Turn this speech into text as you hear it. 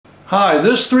Hi,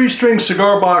 this 3-string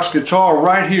cigar box guitar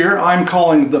right here, I'm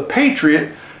calling the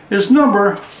Patriot, is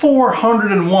number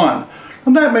 401.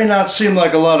 And that may not seem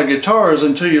like a lot of guitars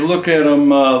until you look at them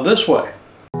this way.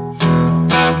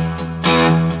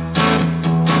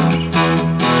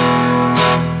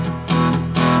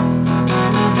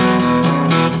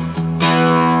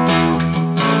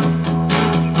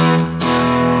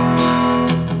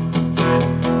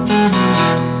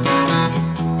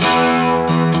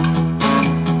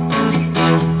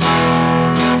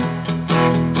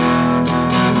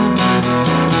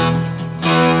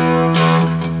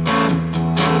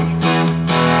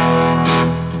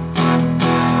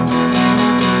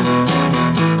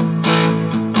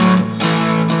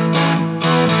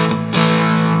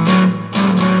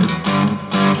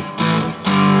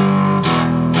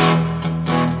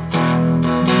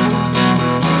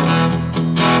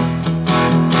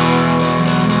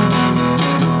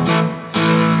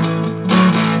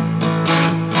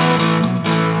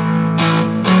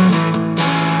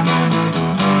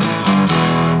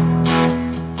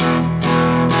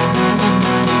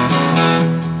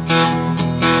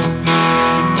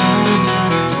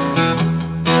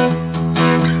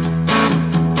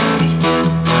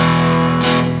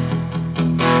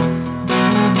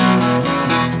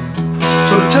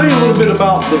 So to tell you a little bit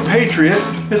about the Patriot,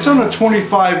 it's on a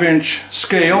 25-inch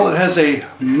scale. It has a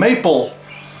maple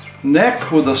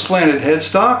neck with a slanted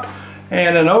headstock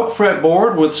and an oak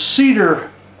fretboard with cedar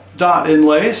dot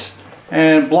inlays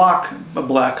and black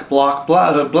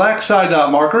side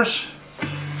dot markers.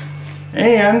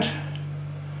 And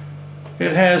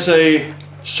it has a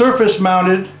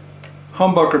surface-mounted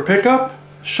humbucker pickup,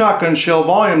 shotgun shell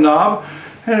volume knob,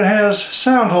 and it has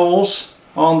sound holes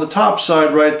on the top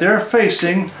side right there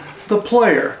facing the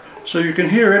player, so you can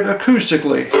hear it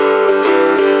acoustically.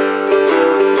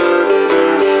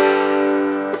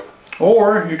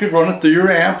 Or you could run it through your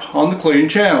amp on the clean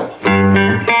channel.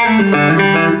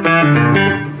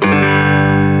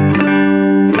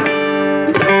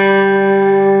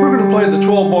 We're going to play the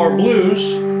 12-bar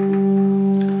blues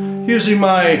using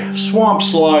my swamp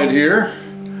slide here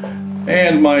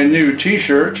and my new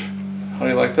t-shirt. How do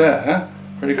you like that, huh?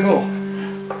 Pretty cool.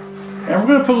 And we're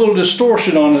going to put a little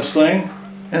distortion on this thing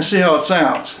and see how it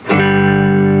sounds.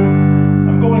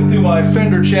 I'm going through my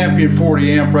Fender Champion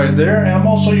 40 amp right there, and I'm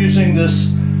also using this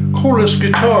cordless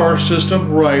guitar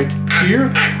system right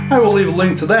here. I will leave a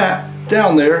link to that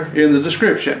down there in the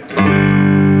description.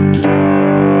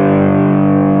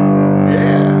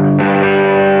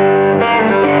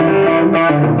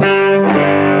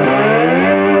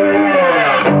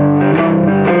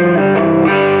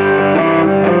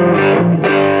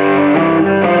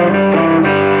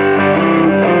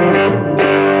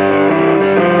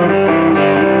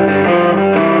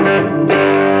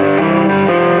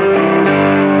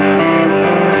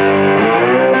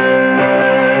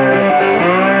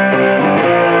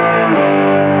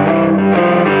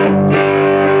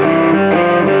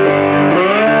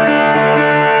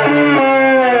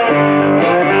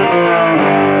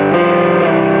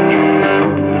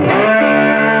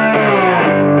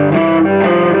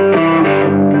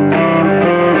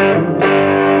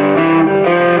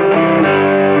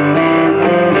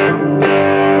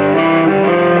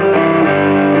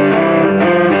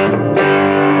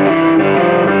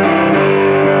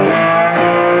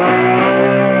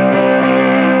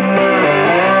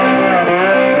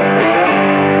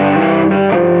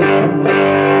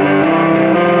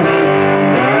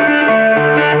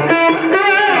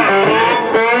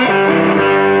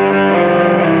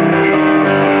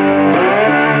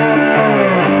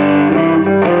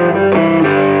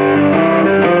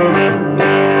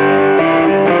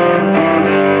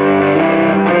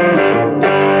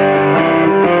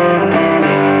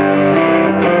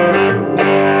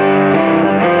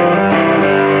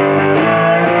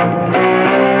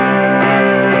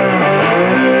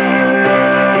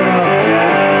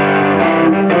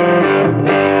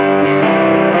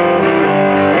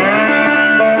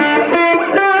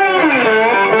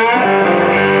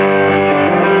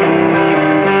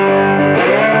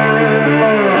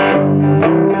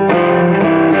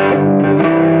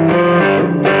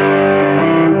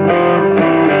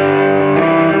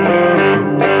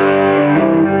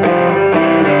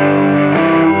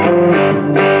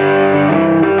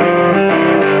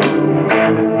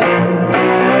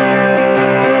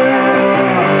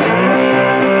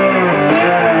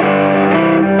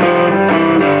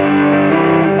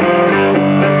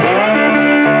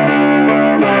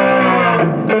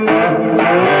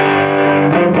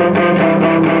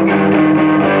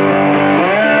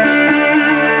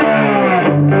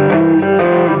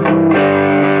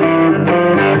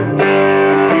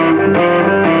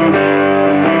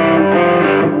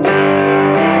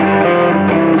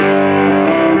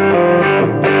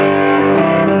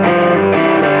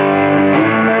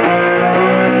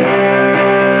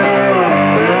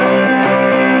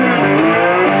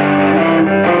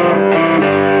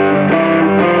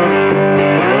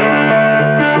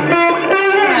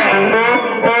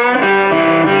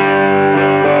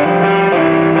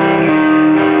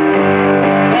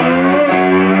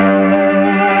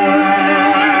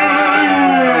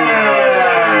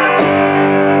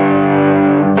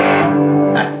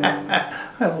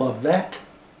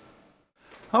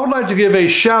 to give a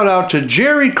shout out to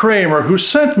Jerry Kramer, who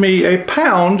sent me a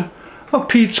pound of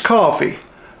Pete's coffee.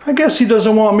 I guess he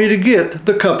doesn't want me to get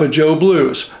the Cup of Joe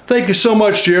Blues. Thank you so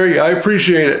much, Jerry. I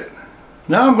appreciate it.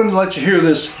 Now I'm going to let you hear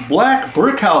this black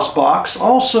Brickhouse box,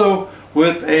 also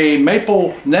with a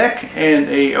maple neck and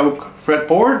a oak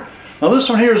fretboard. Now this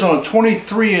one here is on a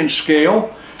 23-inch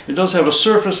scale. It does have a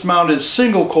surface-mounted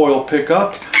single coil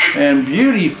pickup and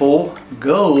beautiful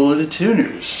gold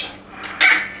tuners.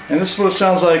 And this is what it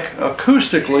sounds like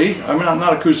acoustically. I mean,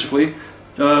 not acoustically,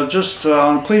 just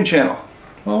on clean channel.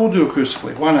 Well, we'll do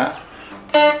acoustically. Why not?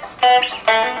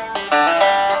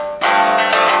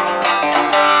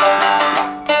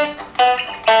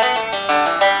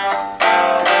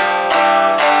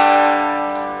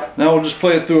 Now we'll just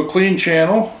play it through a clean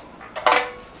channel.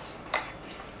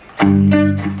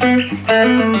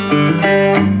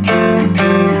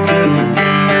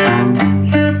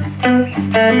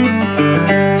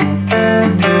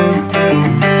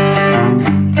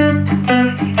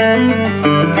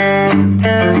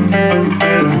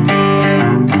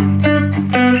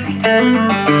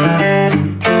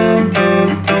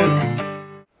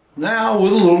 Now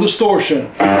with a little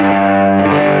distortion.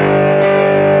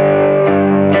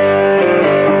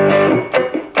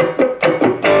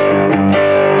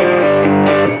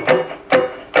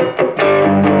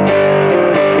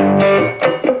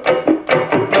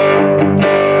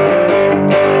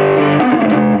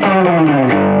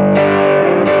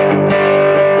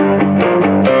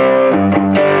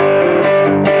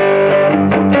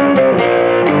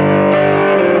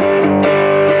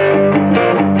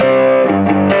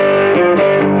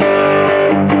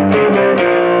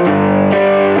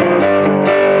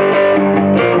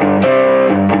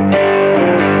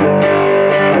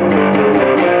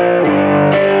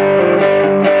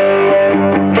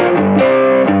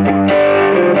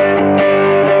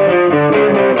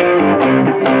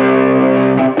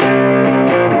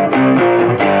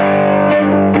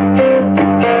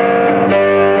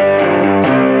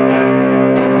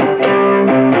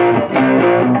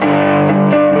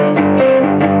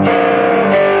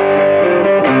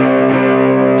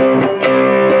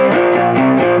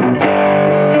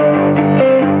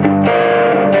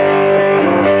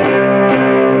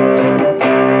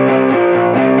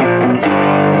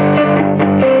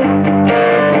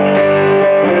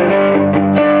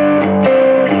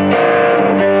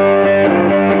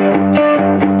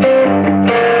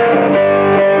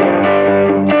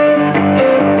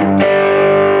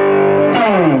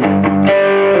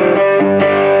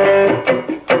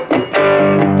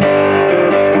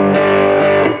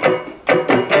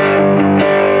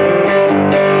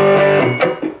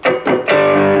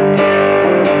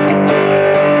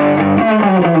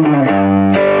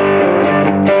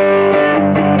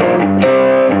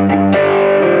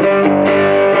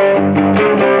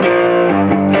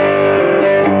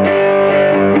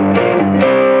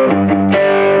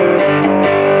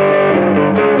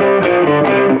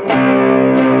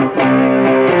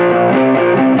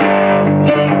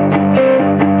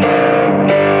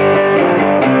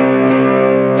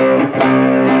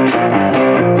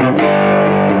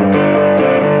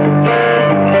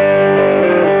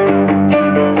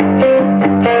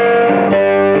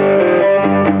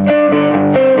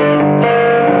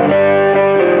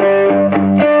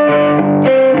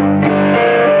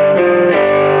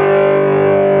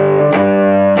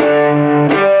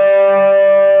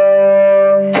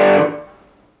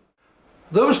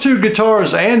 Those two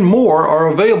guitars and more are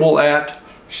available at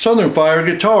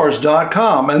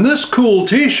southernfireguitars.com, and this cool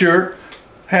t-shirt,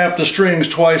 Half the Strings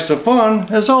Twice the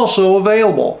Fun, is also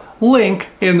available. Link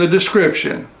in the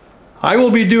description. I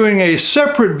will be doing a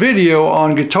separate video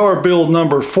on guitar build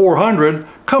number 400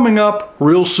 coming up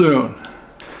real soon.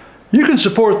 You can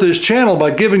support this channel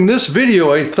by giving this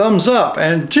video a thumbs up,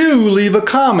 and do leave a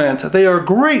comment. They are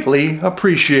greatly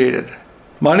appreciated.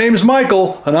 My name's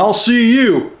Michael, and I'll see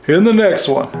you in the next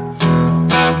one.